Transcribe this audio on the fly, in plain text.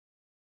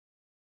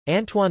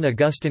Antoine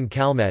Augustin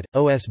Calmet,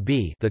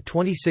 OSB, the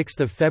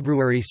 26th of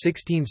February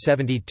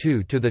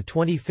 1672 to the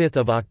 25th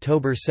of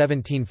October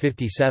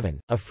 1757,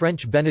 a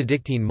French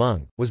Benedictine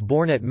monk, was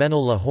born at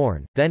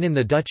Ménil-la-Horne, then in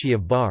the Duchy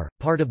of Bar,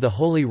 part of the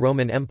Holy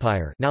Roman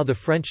Empire, now the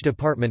French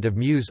department of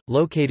Meuse,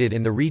 located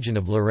in the region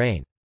of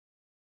Lorraine.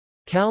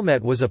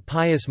 Calmet was a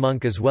pious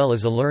monk as well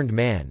as a learned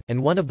man,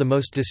 and one of the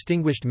most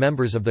distinguished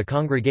members of the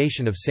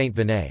Congregation of Saint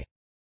Venay.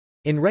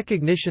 In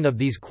recognition of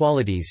these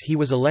qualities he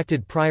was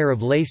elected prior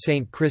of Lay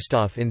Saint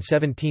Christophe in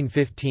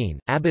 1715,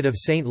 abbot of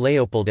Saint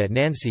Leopold at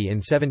Nancy in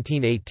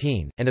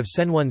 1718, and of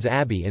Senwons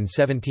Abbey in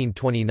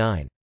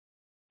 1729.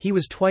 He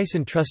was twice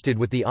entrusted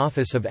with the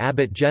office of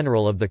Abbot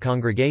General of the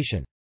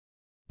congregation.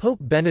 Pope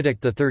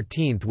Benedict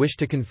XIII wished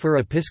to confer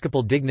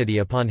episcopal dignity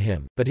upon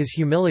him, but his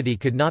humility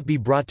could not be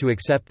brought to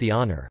accept the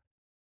honour.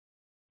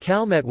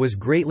 Calmet was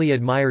greatly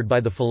admired by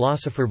the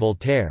philosopher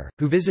Voltaire,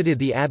 who visited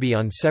the abbey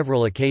on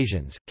several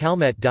occasions.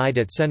 Calmet died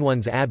at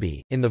Senwons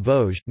Abbey, in the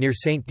Vosges, near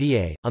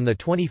Saint-Dié, on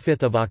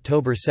 25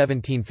 October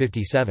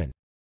 1757.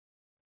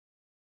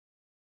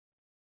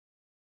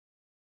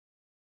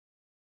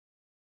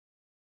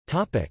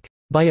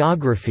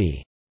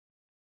 Biography.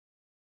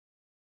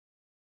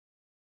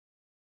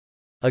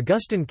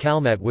 Augustin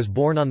Calmet was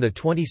born on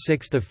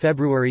 26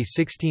 February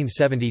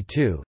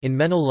 1672, in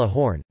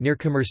Ménil-la-Horne, near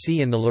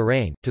Commercy in the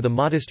Lorraine, to the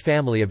modest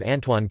family of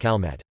Antoine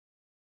Calmet.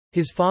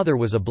 His father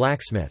was a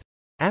blacksmith.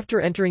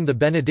 After entering the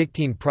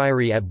Benedictine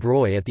priory at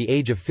Breuil at the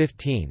age of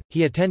 15,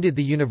 he attended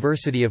the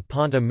University of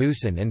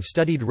Pont-à-Mousson and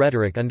studied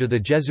rhetoric under the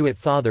Jesuit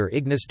father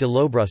Ignace de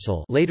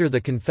Laubrussel, later the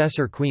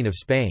Confessor Queen of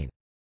Spain.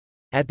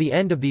 At the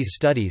end of these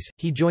studies,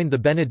 he joined the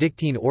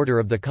Benedictine order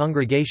of the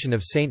Congregation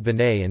of Saint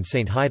Venay and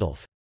Saint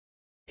Heidulf.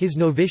 His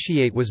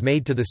novitiate was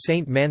made to the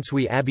Saint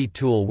Mansuy Abbey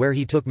Toul, where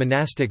he took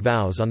monastic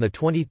vows on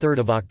 23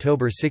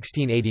 October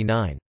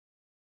 1689.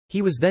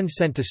 He was then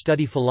sent to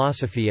study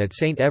philosophy at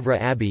St Evre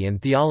Abbey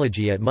and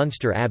theology at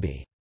Munster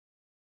Abbey.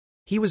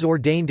 He was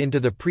ordained into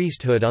the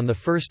priesthood on 1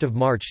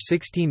 March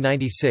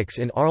 1696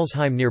 in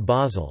Arlesheim near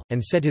Basel,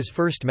 and said his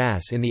first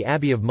Mass in the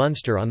Abbey of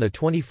Munster on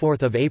 24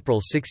 April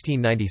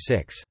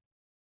 1696.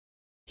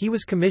 He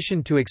was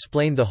commissioned to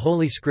explain the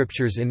Holy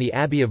Scriptures in the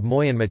Abbey of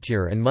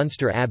Moyenmature and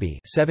Munster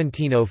Abbey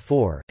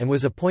 1704, and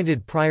was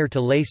appointed prior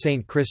to Lay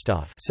Saint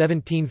Christophe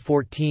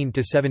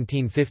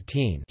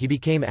 1714–1715. He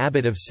became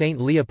abbot of Saint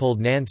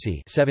Leopold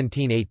Nancy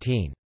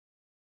 1718.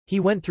 He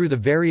went through the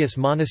various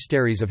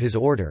monasteries of his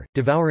order,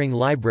 devouring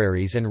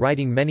libraries and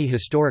writing many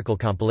historical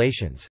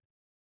compilations.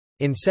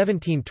 In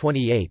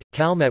 1728,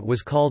 Calmet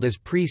was called as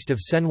priest of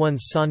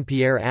Senwons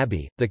Saint-Pierre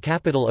Abbey, the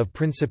capital of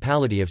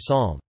Principality of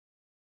Salm.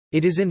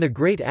 It is in the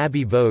great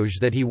Abbey Vosges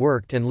that he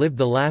worked and lived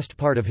the last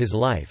part of his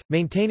life,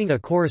 maintaining a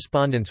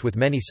correspondence with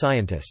many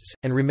scientists,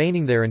 and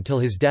remaining there until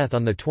his death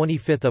on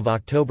 25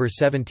 October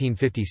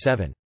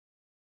 1757.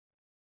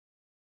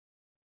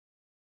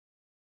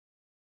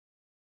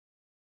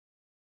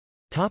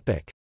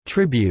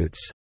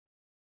 Tributes.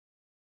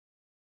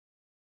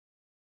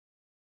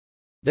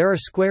 There are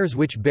squares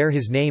which bear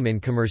his name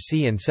in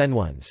Commercy and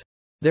Senwons.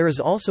 There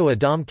is also a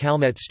Dom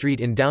Calmet Street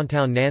in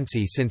downtown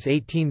Nancy since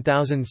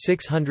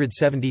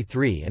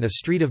 18,673 and a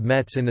street of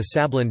Metz in the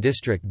Sablon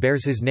district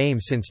bears his name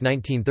since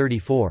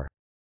 1934.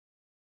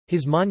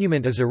 His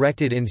monument is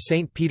erected in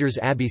St. Peter's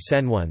Abbey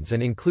Senwons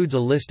and includes a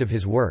list of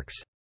his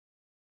works.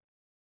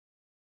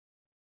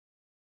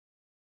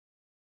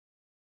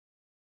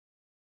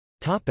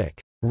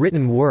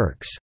 Written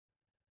works.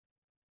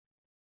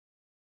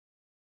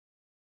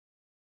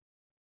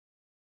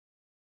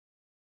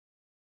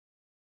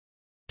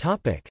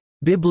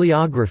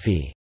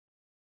 Bibliography.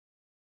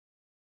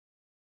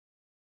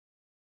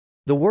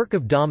 The work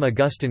of Dom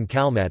Augustin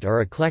Calmet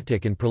are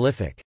eclectic and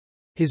prolific.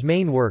 His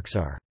main works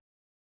are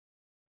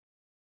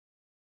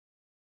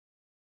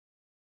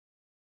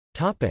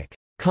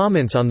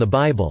Comments on the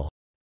Bible.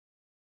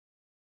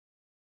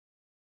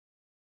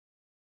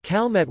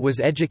 Calmet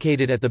was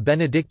educated at the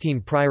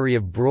Benedictine Priory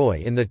of Breuil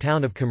in the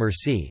town of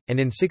Commercy, and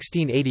in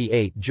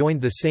 1688 joined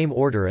the same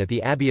order at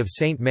the Abbey of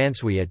Saint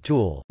Mansuy at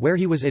Toul, where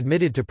he was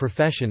admitted to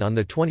profession on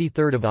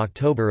 23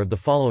 October of the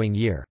following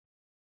year.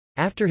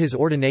 After his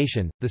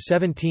ordination,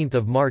 17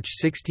 March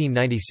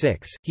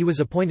 1696, he was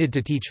appointed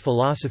to teach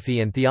philosophy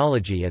and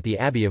theology at the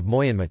Abbey of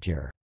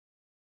Moyenmature.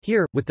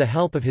 Here, with the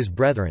help of his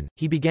brethren,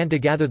 he began to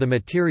gather the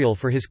material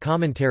for his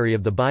commentary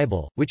of the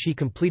Bible, which he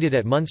completed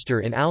at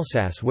Munster in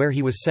Alsace, where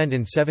he was sent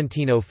in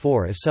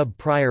 1704 as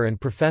sub-prior and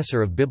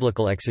professor of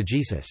biblical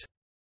exegesis.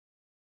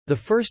 The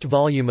first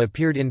volume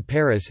appeared in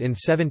Paris in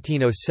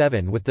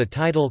 1707 with the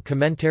title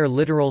Commentaire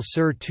littéral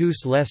sur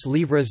tous les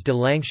livres de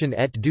l'Ancien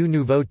et du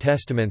Nouveau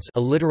Testaments, a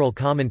literal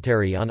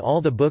commentary on all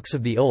the books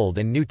of the Old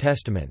and New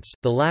Testaments.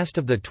 The last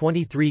of the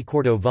 23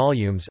 quarto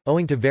volumes,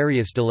 owing to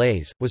various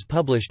delays, was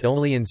published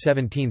only in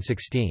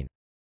 1716.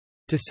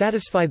 To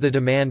satisfy the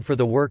demand for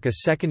the work, a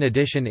second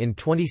edition in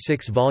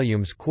 26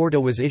 volumes quarto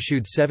was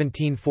issued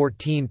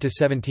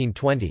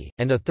 1714–1720,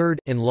 and a third,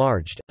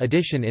 enlarged,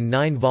 edition in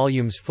 9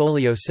 volumes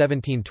folio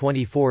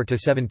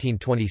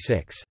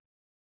 1724–1726.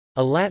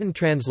 A Latin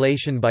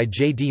translation by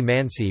J. D.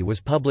 Mansi was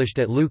published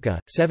at Lucca,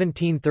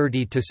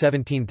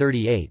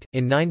 1730–1738,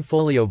 in 9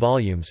 folio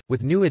volumes,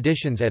 with new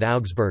editions at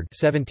Augsburg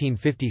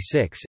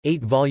 1756,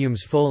 8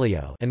 volumes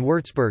folio, and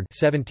Würzburg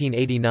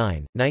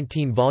 1789,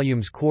 19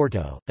 volumes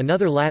quarto.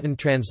 Another Latin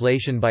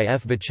translation by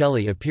F.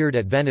 Vicelli appeared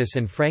at Venice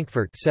and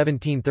Frankfurt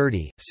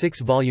 1730,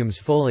 6 volumes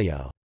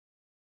folio.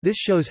 This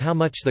shows how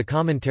much the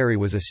commentary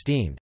was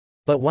esteemed.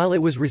 But while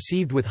it was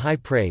received with high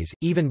praise,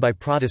 even by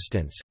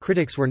Protestants,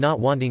 critics were not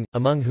wanting,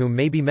 among whom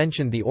may be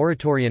mentioned the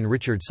Oratorian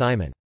Richard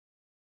Simon.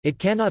 It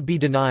cannot be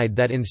denied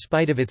that in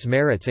spite of its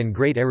merits and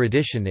great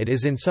erudition it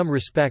is in some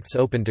respects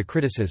open to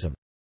criticism.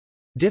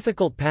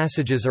 Difficult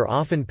passages are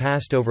often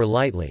passed over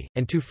lightly,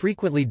 and too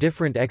frequently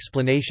different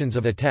explanations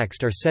of a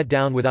text are set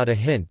down without a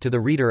hint to the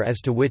reader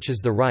as to which is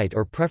the right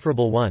or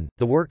preferable one.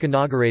 The work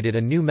inaugurated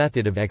a new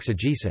method of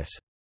exegesis.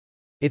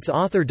 Its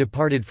author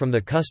departed from the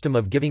custom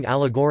of giving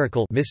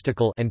allegorical,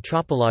 mystical, and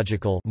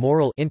tropological,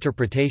 moral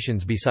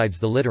interpretations besides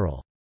the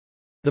literal.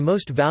 The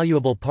most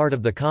valuable part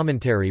of the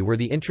commentary were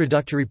the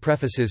introductory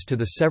prefaces to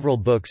the several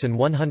books and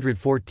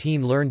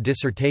 114 learned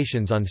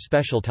dissertations on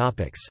special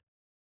topics.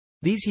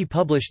 These he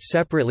published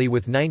separately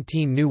with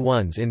 19 new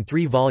ones in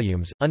 3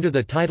 volumes, under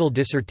the title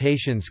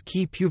Dissertations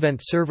qui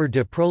peuvent servir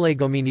de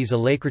prolegomines à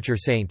l'écriture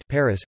sainte,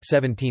 Paris,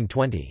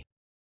 1720.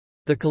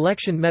 The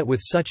collection met with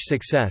such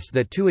success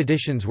that 2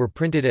 editions were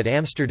printed at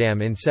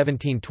Amsterdam in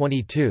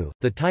 1722,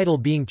 the title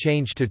being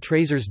changed to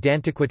Trésors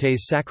d'antiquités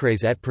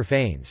sacrées et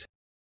profanes.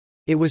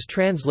 It was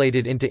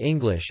translated into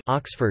English,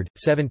 Oxford,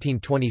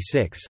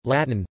 1726,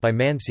 Latin by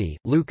Mansi,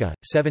 Lucca,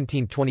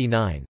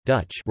 1729,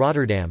 Dutch,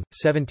 Rotterdam,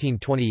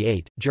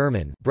 1728,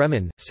 German,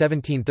 Bremen,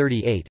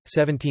 1738,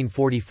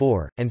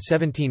 1744, and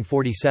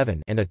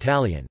 1747, and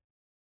Italian.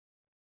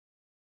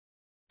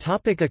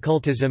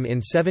 Occultism.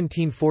 In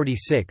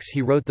 1746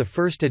 he wrote the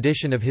first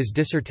edition of his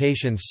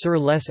Dissertations sur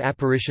les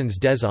apparitions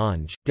des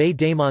anges, des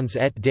démons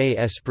et des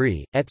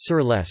esprits, et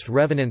sur les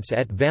revenants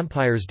et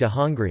vampires de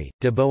Hongrie,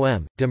 de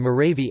Bohême, de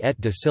Moravie et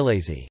de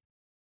Silésie.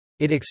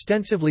 It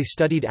extensively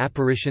studied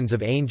apparitions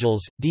of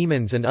angels,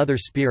 demons and other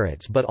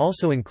spirits, but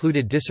also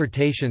included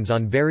dissertations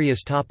on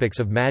various topics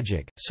of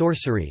magic,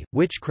 sorcery,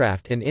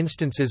 witchcraft and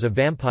instances of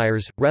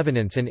vampires,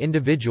 revenants and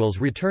individuals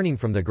returning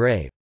from the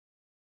grave.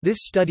 This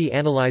study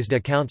analyzed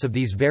accounts of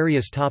these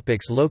various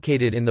topics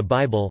located in the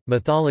Bible,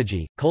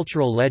 mythology,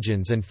 cultural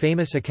legends and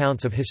famous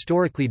accounts of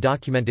historically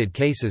documented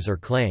cases or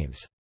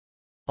claims.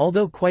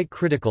 Although quite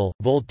critical,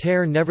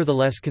 Voltaire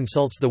nevertheless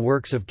consults the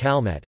works of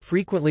Calmet,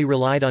 frequently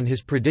relied on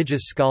his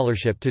prodigious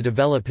scholarship to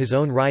develop his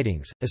own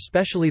writings,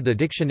 especially the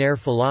Dictionnaire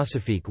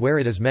philosophique where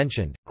it is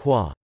mentioned,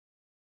 quoi.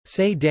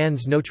 C'est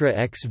dans notre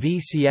XV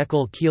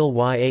siècle qu'il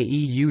y a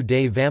eu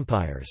des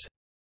vampires.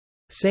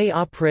 C'est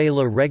après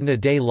le règne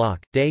des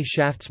Locke, des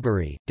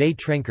Shaftesbury, des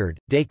Trenchard,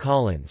 des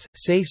Collins,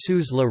 c'est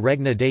sous le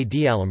règne des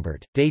d'Alembert,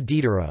 des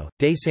Diderot,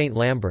 des Saint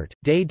Lambert,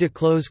 des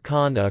Duclos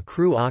qu'on a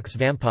cru aux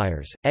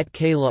vampires, et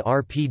que le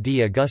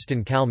RPD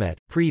Augustin Calmet,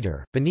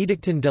 prêtre,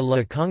 bénédictin de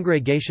la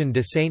Congrégation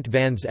de Saint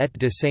Vence et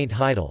de Saint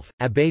Heidulf,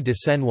 abbé de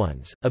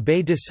Senwons,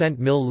 abbé de Saint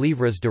Mille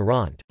Livres de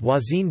Rente,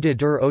 voisin de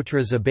deux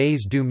autres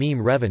abbés du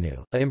même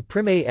revenu, a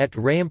imprimé et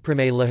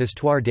réimprimé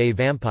l'histoire des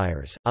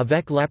vampires,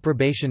 avec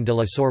l'approbation de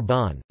la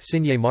Sorbonne,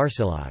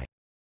 Marceli.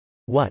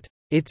 What?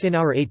 It's in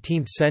our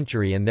 18th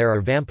century and there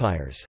are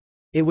vampires.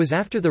 It was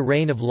after the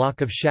reign of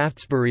Locke of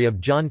Shaftesbury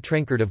of John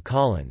Trenchard of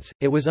Collins,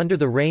 it was under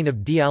the reign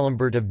of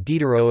d'Alembert of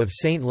Diderot of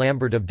Saint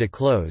Lambert of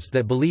Duclos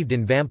that believed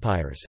in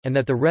vampires, and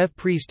that the Rev.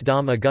 Priest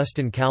Dom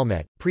Augustin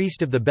Calmet,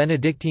 priest of the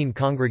Benedictine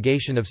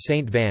Congregation of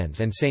Saint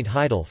Vans and Saint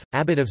Heidulf,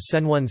 abbot of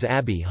Senwons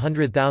Abbey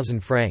 100,000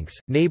 francs,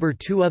 neighbor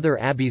 2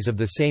 other abbeys of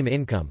the same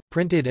income,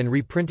 printed and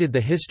reprinted the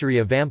history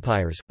of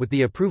vampires, with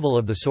the approval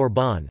of the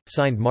Sorbonne,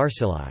 signed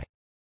Marceli.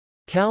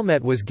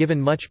 Calmet was given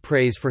much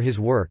praise for his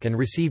work and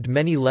received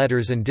many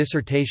letters and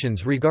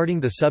dissertations regarding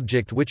the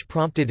subject, which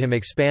prompted him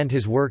expand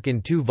his work in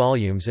 2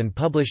 volumes and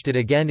published it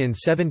again in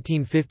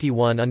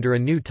 1751 under a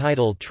new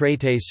title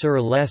Traité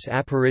sur les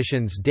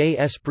apparitions des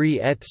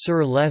esprits et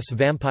sur les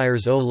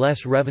vampires aux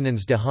les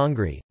revenants de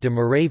Hongrie, de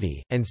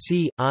Moravie, and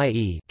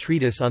c.i.e.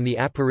 Treatise on the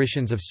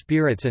Apparitions of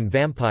Spirits and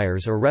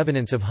Vampires or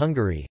Revenants of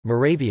Hungary,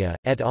 Moravia,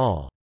 et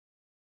al.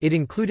 It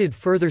included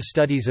further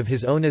studies of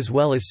his own as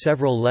well as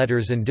several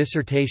letters and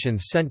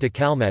dissertations sent to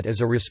Calmet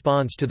as a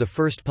response to the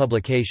first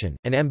publication,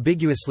 and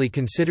ambiguously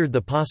considered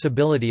the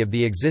possibility of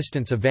the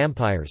existence of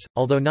vampires,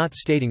 although not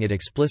stating it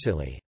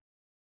explicitly.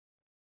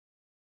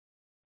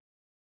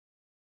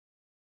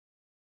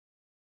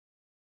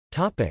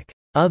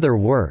 Other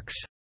works.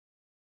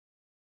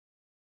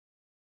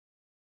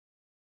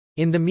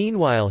 In the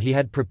meanwhile he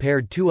had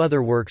prepared two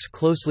other works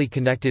closely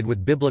connected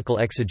with biblical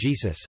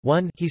exegesis,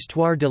 one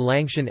Histoire de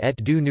l'Ancien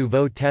et du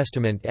Nouveau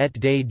Testament et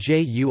des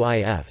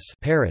Juifs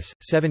Paris,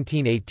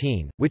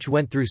 1718, which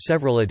went through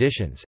several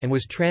editions, and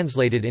was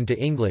translated into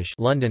English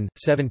London,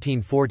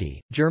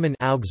 1740, German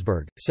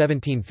Augsburg,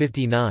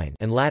 1759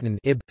 and Latin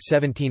Ib.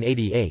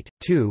 1788,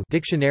 2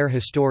 Dictionnaire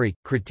historique,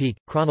 critique,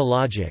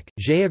 chronologique,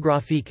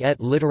 géographique et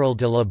littéral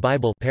de la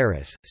Bible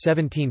Paris,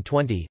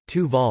 1720,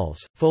 2 vols,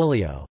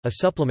 folio, a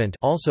supplement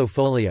also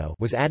folio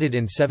was added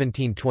in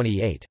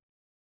 1728.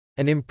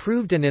 An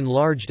improved and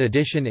enlarged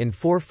edition in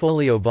 4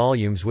 folio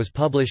volumes was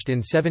published in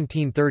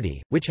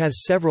 1730, which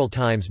has several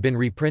times been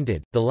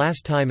reprinted, the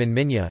last time in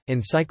Migne,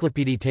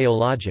 Encyclopédie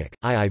théologique,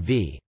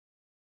 IIV.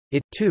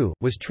 It, too,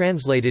 was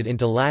translated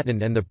into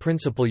Latin and the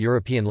principal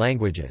European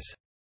languages.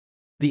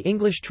 The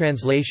English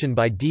translation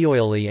by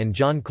D'Oyly and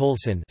John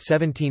Colson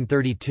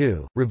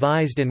 1732,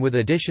 revised and with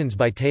additions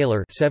by Taylor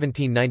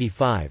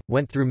 1795,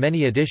 went through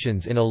many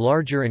editions in a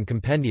larger and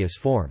compendious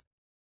form.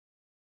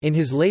 In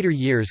his later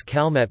years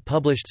Calmet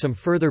published some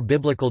further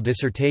biblical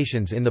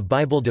dissertations in the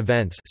Bible de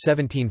Vence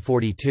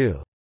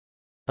 1742.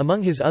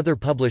 Among his other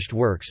published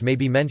works may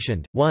be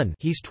mentioned, 1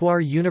 Histoire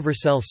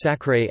universelle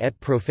sacrée et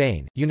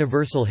profane,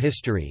 Universal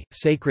History,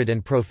 Sacred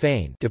and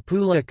Profane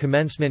depuis le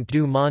commencement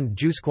du monde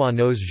jusqu'à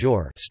nos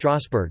jours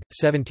Strasbourg,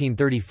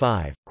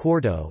 1735,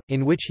 quarto,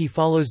 in which he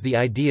follows the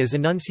ideas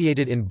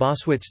enunciated in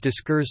Bossuet's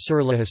Discours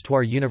sur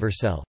l'histoire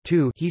universelle,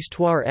 2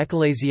 Histoire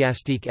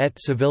ecclésiastique et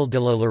civile de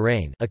la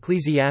Lorraine,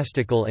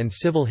 Ecclesiastical and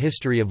Civil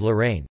History of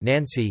Lorraine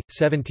Nancy,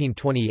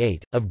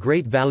 1728, of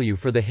great value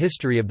for the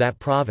history of that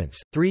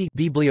province, 3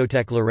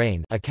 Bibliothèque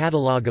Lorraine, a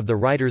catalogue of the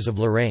writers of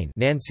Lorraine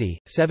Nancy,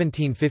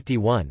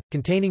 1751,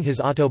 containing his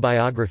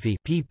autobiography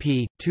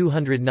pp.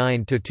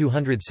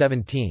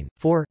 209–217,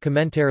 4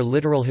 Commentaire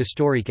littéral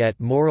historique et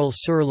moral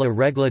sur la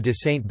règle de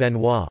Saint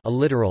Benoît, a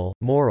literal,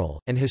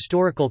 moral, and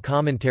historical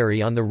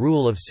commentary on the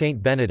rule of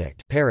Saint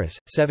Benedict Paris,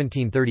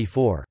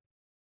 1734.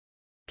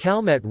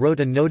 Calmet wrote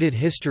a noted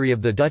history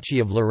of the Duchy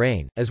of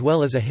Lorraine, as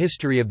well as a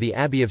history of the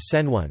Abbey of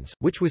Senwons,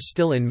 which was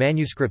still in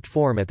manuscript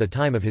form at the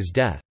time of his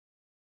death.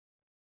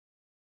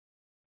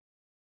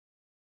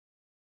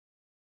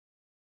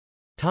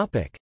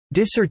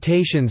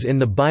 Dissertations in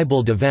the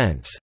Bible de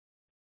Vence.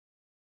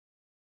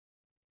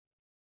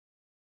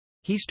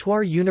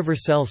 Histoire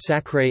universelle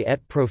sacrée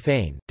et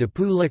profane,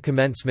 depuis le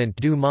commencement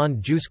du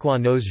monde jusqu'à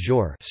nos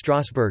jours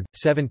Strasbourg,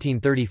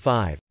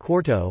 1735,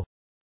 quarto.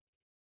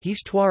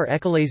 Histoire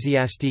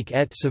ecclésiastique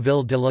et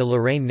civile de la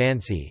Lorraine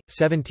Nancy,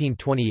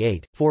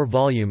 1728, 4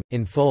 volume,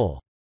 in full.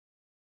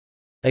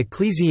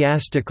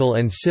 Ecclesiastical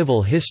and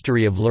Civil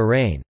History of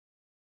Lorraine.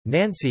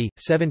 Nancy,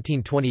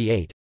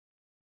 1728.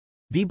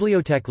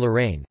 Bibliothèque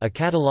Lorraine, a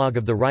catalogue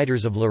of the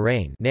writers of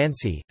Lorraine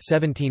Nancy,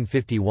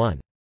 1751.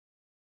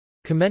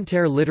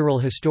 Commentaire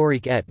littéral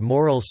historique et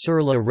moral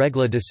sur la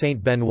règle de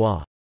Saint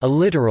Benoît, a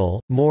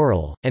literal,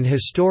 moral, and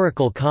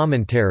historical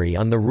commentary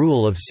on the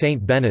rule of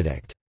Saint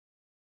Benedict.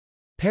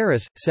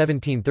 Paris,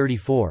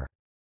 1734.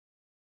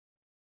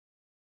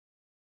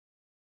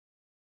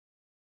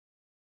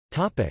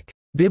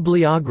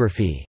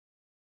 Bibliography.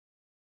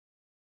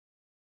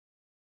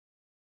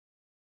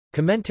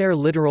 Commentaire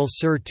littéral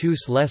sur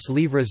tous les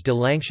livres de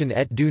l'Ancien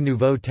et du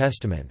Nouveau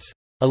Testaments,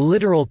 a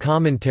literal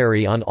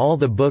commentary on all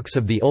the books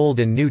of the Old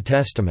and New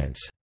Testaments.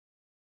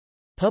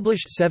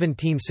 Published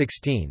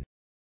 1716.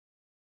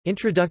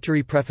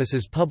 Introductory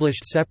prefaces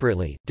published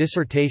separately,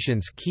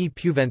 Dissertations qui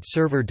peuvent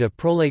servir de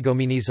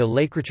prolegomènes à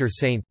l'écriture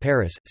sainte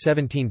Paris,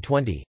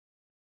 1720.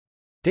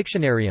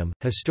 Dictionarium,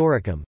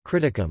 Historicum,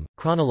 Criticum,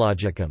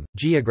 Chronologicum,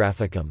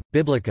 Geographicum,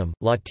 Biblicum,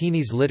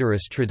 Latinis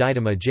literis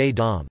traditum a J.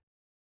 Dom.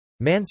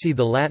 Mansi.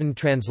 The Latin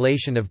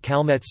translation of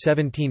Calmet's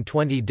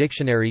 1720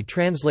 dictionary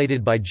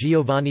translated by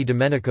Giovanni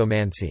Domenico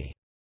Mansi.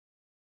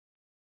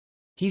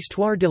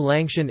 Histoire de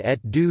l'Ancien et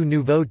du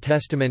Nouveau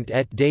Testament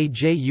et des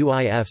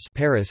Juifs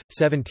Paris,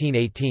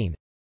 1718.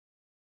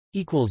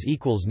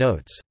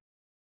 Notes